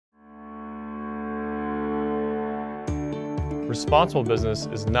Responsible business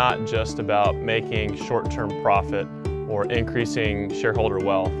is not just about making short-term profit or increasing shareholder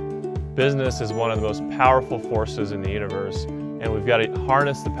wealth. Business is one of the most powerful forces in the universe, and we've got to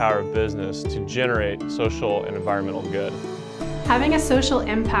harness the power of business to generate social and environmental good. Having a social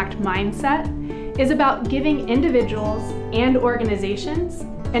impact mindset is about giving individuals and organizations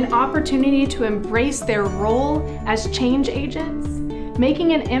an opportunity to embrace their role as change agents,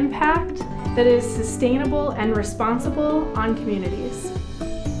 making an impact that is sustainable and responsible on communities.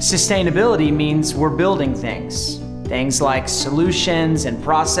 Sustainability means we're building things like solutions and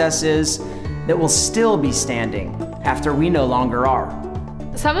processes that will still be standing after we no longer are.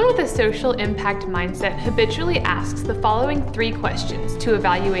 Someone with a social impact mindset habitually asks the following 3 questions to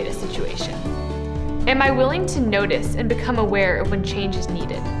evaluate a situation. Am I willing to notice and become aware of when change is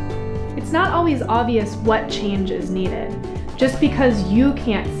needed? It's not always obvious what change is needed. Just because you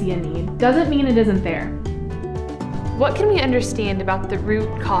can't see a need doesn't mean it isn't there. What can we understand about the root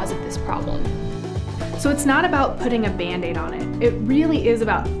cause of this problem? So it's not about putting a Band-Aid on it. It really is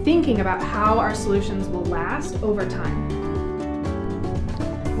about thinking about how our solutions will last over time.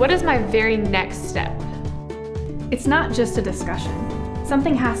 What is my very next step? It's not just a discussion.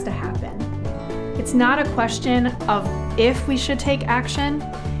 Something has to happen. It's not a question of if we should take action.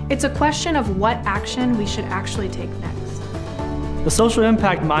 It's a question of what action we should actually take next. The social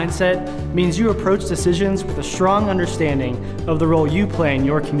impact mindset means you approach decisions with a strong understanding of the role you play in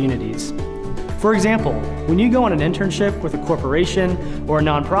your communities. For example, when you go on an internship with a corporation or a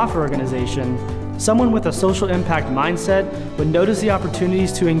nonprofit organization, someone with a social impact mindset would notice the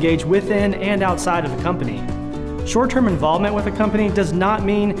opportunities to engage within and outside of the company. Short-term involvement with a company does not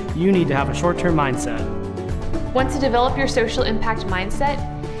mean you need to have a short-term mindset. Want to develop your social impact mindset?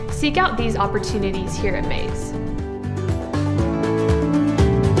 Seek out these opportunities here at Mays.